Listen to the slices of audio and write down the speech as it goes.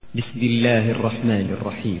بسم الله الرحمن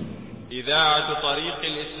الرحيم. إذاعة طريق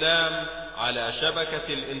الإسلام على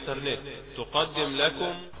شبكة الإنترنت تقدم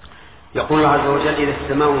لكم. يقول الله عز وجل: إذا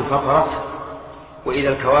السماء انفطرت وإذا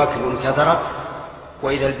الكواكب انتثرت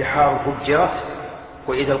وإذا البحار فجرت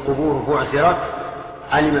وإذا القبور بعثرت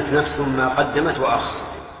علمت نفس ما قدمت وأخرت.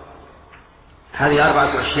 هذه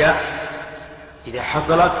 4 أشياء إذا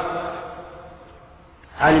حصلت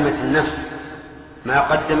علمت النفس ما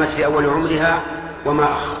قدمت في أول عمرها وما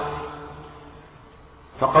أخرت.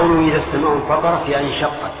 فقوله إذا السماء انفطرت يعني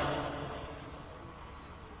انشقت،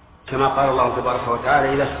 كما قال الله تبارك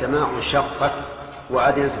وتعالى: إذا السماء انشقت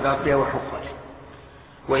وأذنت لربها وحقت.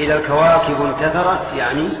 وإذا الكواكب انتثرت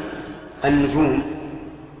يعني النجوم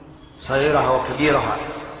صغيرها وكبيرها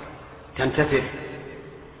تنتثر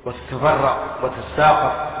وتتفرق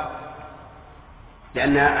وتتساقط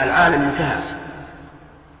لأن العالم انتهى.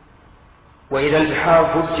 وإذا البحار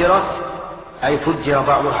فجرت أي فجر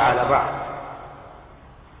بعضها على بعض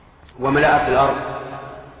وملأت الأرض.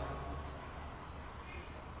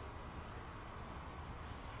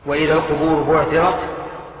 وإذا القبور بعثرت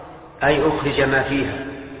أي أخرج ما فيها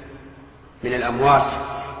من الأموات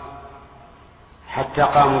حتى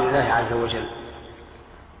قاموا لله عز وجل.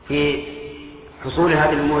 في حصول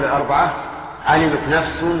هذه الأمور 4 علمت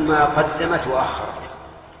نفس ما قدمت وأخرت.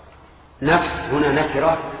 نفس هنا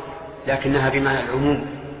نكرة لكنها بمعنى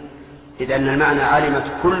العموم، إذ أن المعنى علمت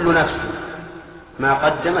كل نفس ما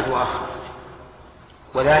قدمت وأخرت،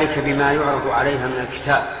 وذلك بما يعرض عليها من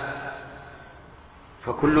الكتاب.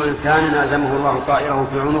 فكل إنسان ألزمه الله طائره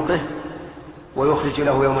في عنقه ويخرج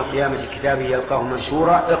له يوم القيامة كتابه يلقاه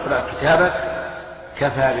منشورا: اقرأ كتابك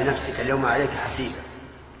كفى بنفسك اليوم عليك حسيبا.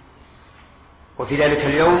 وفي ذلك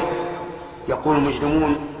اليوم يقول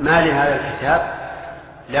المجرمون: ما لهذا الكتاب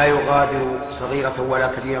لا يغادر صغيرة ولا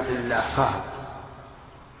كبيرة إلا أحصاها.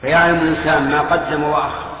 فيعلم الإنسان ما قدم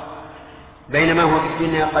وأخر بينما هو في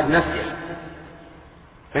الدنيا قد نسي.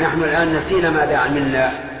 فنحن الآن نسينا ماذا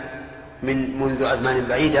عملنا منذ أزمان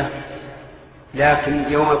بعيدة،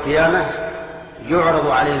 لكن يوم القيامة يعرض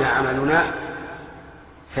علينا عملنا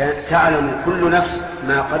فتعلم كل نفس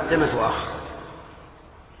ما قدمت وأخرت.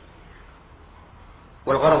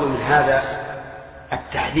 والغرض من هذا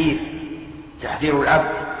تحذير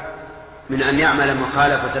العبد من أن يعمل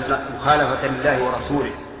مخالفة لله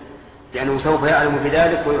ورسوله، لأنه سوف يعلم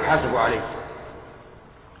بذلك ويحاسب عليه.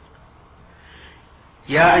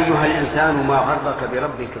 يا أيها الإنسان ما غرك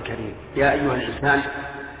بربك الكريم. يا أيها الإنسان،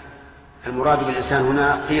 المراد بالإنسان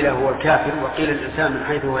هنا قيل هو الكافر وقيل الإنسان من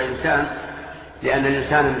حيث هو إنسان، لأن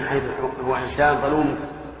الإنسان من حيث هو إنسان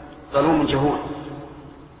ظلوم جهول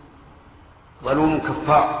ظلوم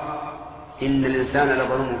كفار. إن الإنسان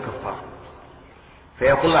لظلوم كفار.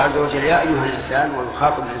 فيقول الله عز وجل: يا أيها الإنسان،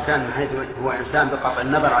 ويخاطب الإنسان من حيث هو إنسان بقطع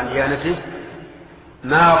النظر عن ديانته: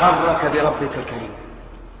 ما غرك بربك الكريم.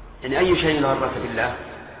 إن أي شيء غرك بالله،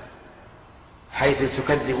 حيث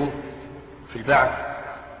تكذب في البعث،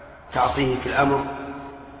 تعصيه في الأمر،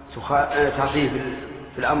 تعصيه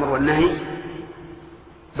في الأمر والنهي،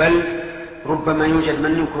 بل ربما يوجد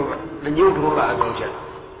من ينكر الله عز وجل.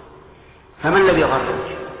 فما الذي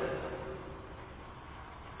غرك؟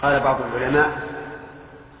 قال بعض العلماء: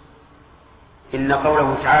 إن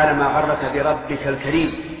قوله تعالى ما غرك بربك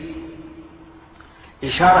الكريم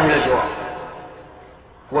إشارة إلى الجواب،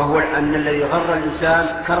 وهو أن الذي غر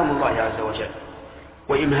الإنسان كرم الله عز وجل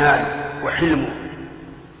وإمهاله وحلمه،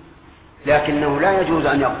 لكنه لا يجوز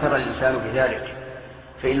أن يغتر الإنسان بذلك،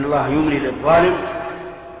 فإن الله يملي للظالم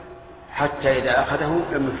حتى إذا أخذه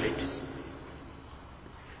لم يفلت.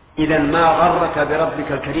 إذن ما غرك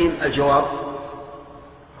بربك الكريم الجواب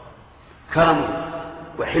كرمه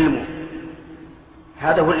وحلمه.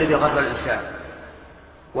 هذا هو الذي غر الإنسان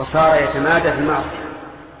وصار يتمادى في المعصية،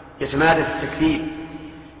 يتمادى في التكذيب،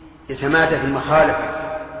 يتمادى في المخالفة.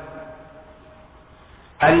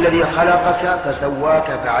 الذي خلقك فسواك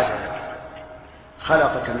فعدلك.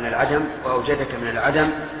 خلقك من العدم وأوجدك من العدم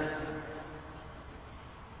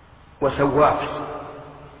وسواك،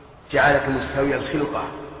 جعلك مستوي الخلقة.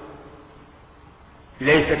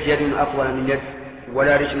 ليست يد أطول من يد،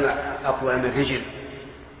 ولا رجل أطول من رجل،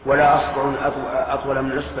 ولا أصبع أطول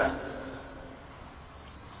من الإصبع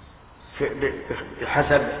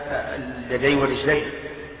بحسب اليدين والرجلين.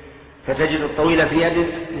 فتجد الطويل في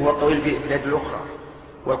يد هو الطويل في اليد الأخرى،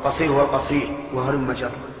 والقصير هو القصير، وهلم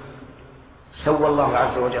جرا. سوى الله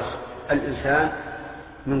عز وجل الإنسان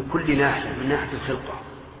من كل ناحية، من ناحية الخلقة.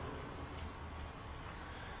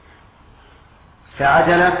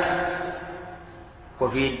 فعدلك،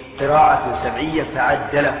 وفي قراءة سبعية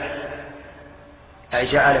فعدلك،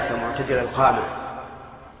 أي جعلك معتدل القامة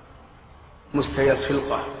مستوي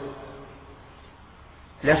الخلقة.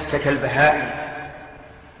 لست كالبهائم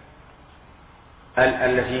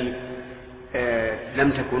التي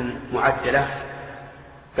لم تكن معدلة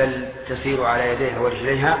بل تسير على يديها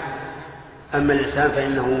ورجليها. أما الإنسان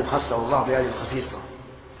فإنه خصه الله بهذه الخصيصة.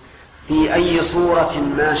 في أي صورة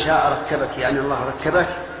ما شاء ركبك، يعني الله ركبك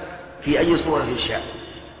في أي صورة شاء.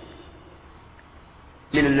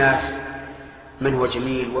 من الناس من هو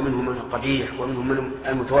جميل، ومنهم من قبيح، ومنهم من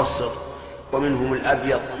المتوسط، ومنهم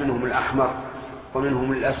الأبيض، ومنهم الأحمر،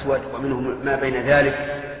 ومنهم الأسود، ومنهم ما بين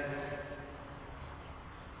ذلك.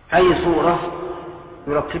 أي صورة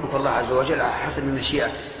يركبك الله عز وجل على حسب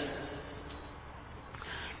مشيئته.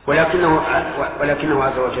 ولكنه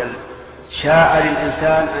عز وجل شاء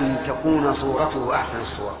للإنسان أن تكون صورته أحسن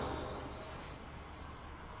الصور.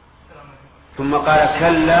 ثم قال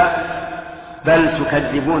كلا بل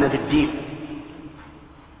تكذبون بالدين.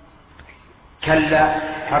 كلا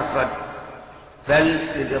حرف رد، بل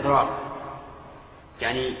للإضراب،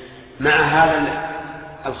 يعني مع هذا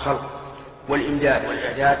الخلق والإمداد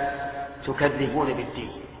والإعداد تكذبون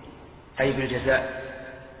بالدين أي بالجزاء،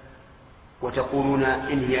 وتقولون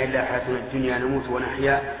إن هي إلا حياتنا الدنيا نموت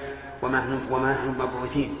ونحيا وما نحن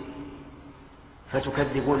مبعوثين.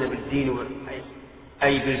 فتكذبون بالدين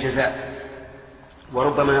أي بالجزاء.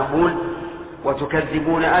 وربما يقول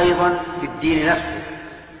وتكذبون أيضا بالدين نفسه،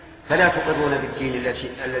 فلا تقرون بالدين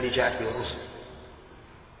الذي جاءت به الرسل.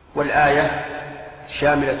 والآية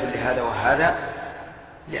شاملة لهذا وهذا،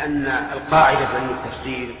 لأن القاعدة في علم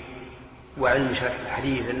التفسير وعلم شرح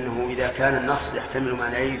الحديث أنه إذا كان النص يحتمل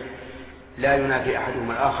معنيين لا ينافي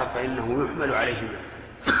أحدهما الآخر فإنه يحمل عليهما.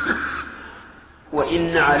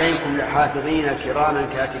 وإن عليكم لحافظين كراما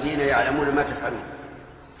كاتبين يعلمون ما تفعلون.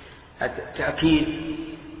 التأكيد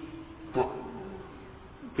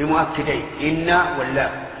بمؤكدين، إن واللا.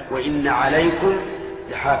 وإن عليكم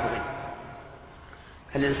لحافظين،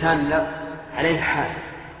 الإنسان عليه حافظ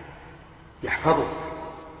يحفظه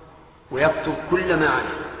ويكتب كل ما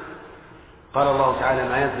عليه. قال الله تعالى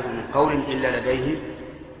ما يلفظ من قول إلا لديه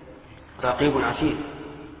رقيب عتيد.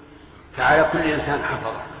 فعلى كل إنسان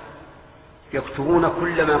حفظ يكتبون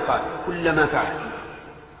كل ما قال كل ما فعل.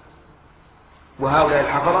 وهؤلاء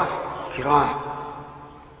الحفظة كرام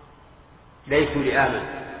ليسوا لآمن،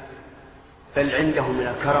 بل عندهم من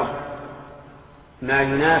الكرم ما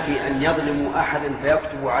ينافي أن يظلموا أحدا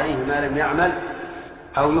فيكتب عليه ما لم يعمل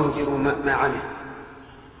أو يهجروا ما عمل،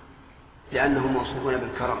 لأنهم موصوفون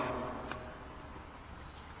بالكرم.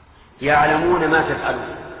 يعلمون ما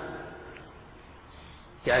تفعلون،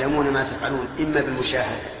 يعلمون ما تفعلون إما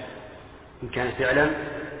بالمشاهدة إن كان فعلا،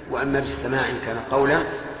 وأما بالسماع إن كان قولا.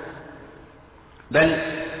 بل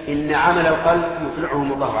إن عمل القلب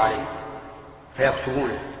يطلعهم الله عليه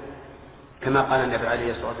فيكتبونه، كما قال النبي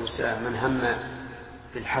عليه الصلاة والسلام من هم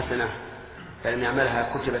بالحسنة فلم يعملها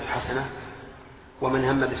كتبت حسنة، ومن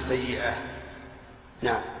هم بالسيئة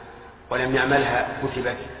ولم يعملها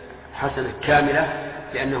كتبت حسنة كاملة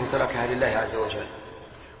لأنه تركها لله عز وجل.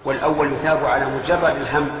 والأول يثاب على مجرد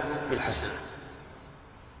الهم بالحسنة.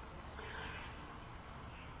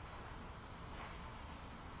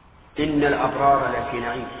 إن الأبرار لفي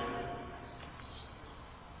نعيم.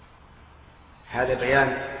 هذا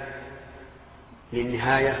بيان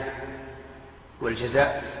للنهاية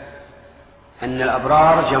والجزاء. أن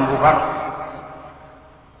الأبرار جمع بر،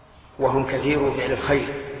 وهم كثير فعل الخير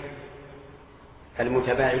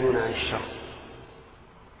المتباعدون عن الشر.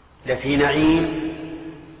 لفي نعيم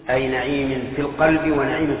أي نعيم في القلب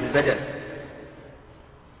ونعيم في البدن.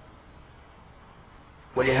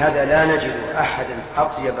 ولهذا لا نجد أحدا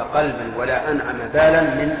أطيب قلبا ولا أنعم بالا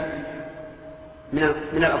من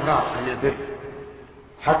الأبرار أهل البر.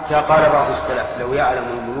 حتى قال بعض السلف لو يعلم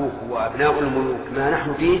الملوك وأبناء الملوك ما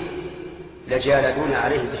نحن فيه لجالدون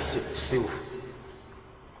عليه بالسيوف.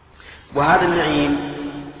 وهذا النعيم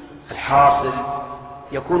الحاصل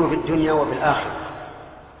يكون في الدنيا وفي الآخرة.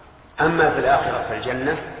 أما في الآخرة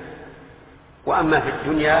فالجنة، وأما في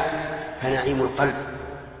الدنيا فنعيم القلب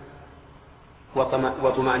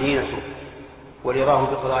وطمأنينته ورضاه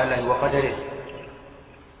بقضاء الله وقدره.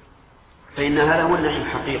 فإن هذا هو النعيم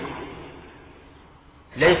حقيقة.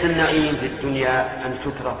 ليس النعيم في الدنيا أن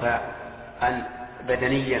تترف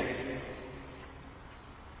بدنيا،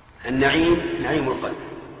 النعيم نعيم القلب.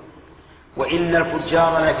 وإن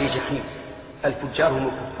الفجار لفي جحيم. الفجار هم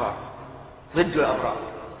الكفار ضد الأبرار.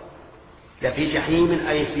 لفي جحيم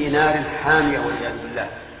أي في نار حامية والعياذ بالله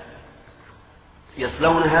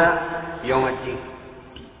يصلونها يوم الدين،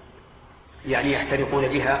 يعني يحترقون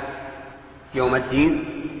بها يوم الدين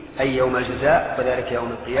أي يوم الجزاء، وذلك يوم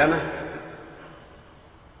القيامة.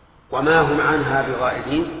 وما هم عنها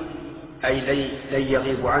بغائبين أي لن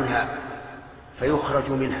يغيبوا عنها فيخرج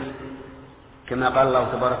منها، كما قال الله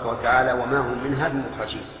تبارك وتعالى وما هم منها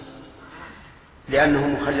بمخرجين،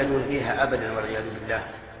 لأنهم مخلدون فيها أبدا والعياذ بالله.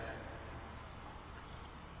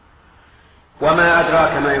 وما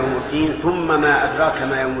أدراك ما يوم الدين، ثم ما أدراك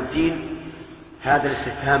ما يوم الدين، هذا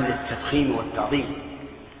الاستفهام للتفخيم والتعظيم،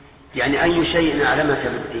 يعني أي شيء أعلمك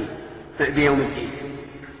بالدين بيوم الدين،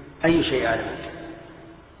 أي شيء أعلمك،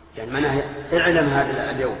 يعني معناه اعلم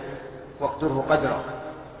هذا اليوم واقدره قدره.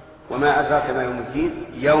 وما أدراك ما يوم الدين،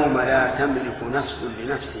 يوم لا تملك نفس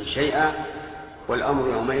لنفس شيئا والأمر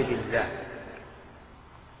يومئذ لله.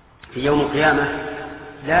 في يوم القيامة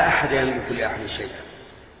لا أحد يملك لأحد شيئا،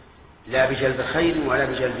 لا بجلب خير ولا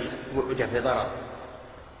بجلب دفع ضرر،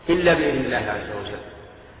 إلا بإذن الله عز وجل،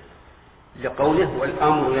 لقوله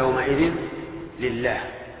والأمر يومئذ لله.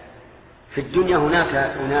 في الدنيا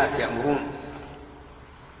هناك يأمرون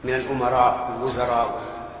من الأمراء والوزراء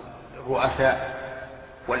والرؤساء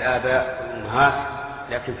والآباء والأمهات،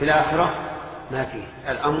 لكن في الآخرة ما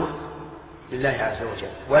فيه، الأمر لله عز وجل،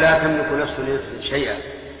 ولا تملك نفس لنفس شيئا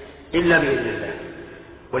إلا بإذن الله.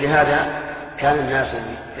 ولهذا كان الناس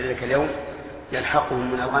في ذلك اليوم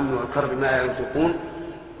يلحقهم من الغم والكرب ما لا يطيقون،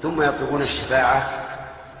 ثم يطلبون الشفاعة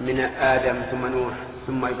من آدم ثم نوح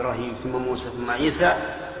ثم إبراهيم ثم موسى ثم عيسى،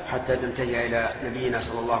 حتى تنتهي إلى نبينا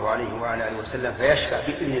صلى الله عليه وعلى آله وسلم فيشفع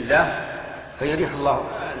بإذن الله، فيريح الله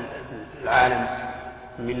العالم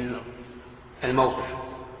من الموقف.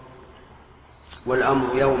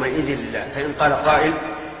 والأمر يومئذ لله. فإن قال قائل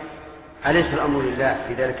أليس الأمر لله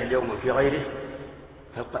في ذلك اليوم وفي غيره؟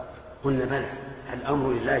 قلنا بلى، الأمر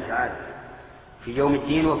لله تعالى في يوم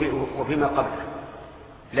الدين وفيما قبله،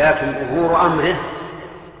 لكن ظهور أمره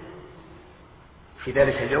في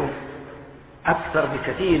ذلك اليوم أكثر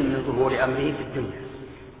بكثير من ظهور أمره في الدنيا،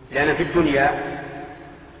 لأن في الدنيا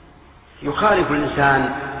يخالف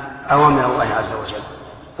الإنسان أوامر الله عز وجل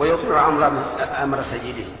ويطيع أمر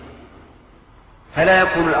سيده، فلا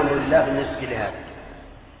يكون الأمر لله بالنسبة لهذا.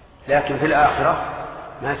 لكن في الآخرة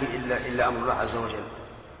ما في إلا أمر الله عز وجل،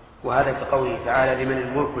 وهذا كقوله تعالى لمن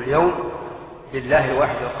الملك اليوم لله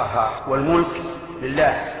الواحد القهار، والملك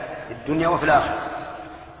لله في الدنيا وفي الآخرة.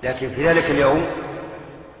 لكن في ذلك اليوم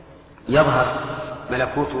يظهر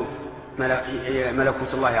ملكوت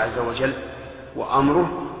الله عز وجل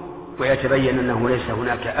وأمره، ويتبين أنه ليس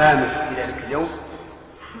هناك آمر في ذلك اليوم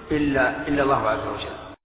إلا الله عز وجل.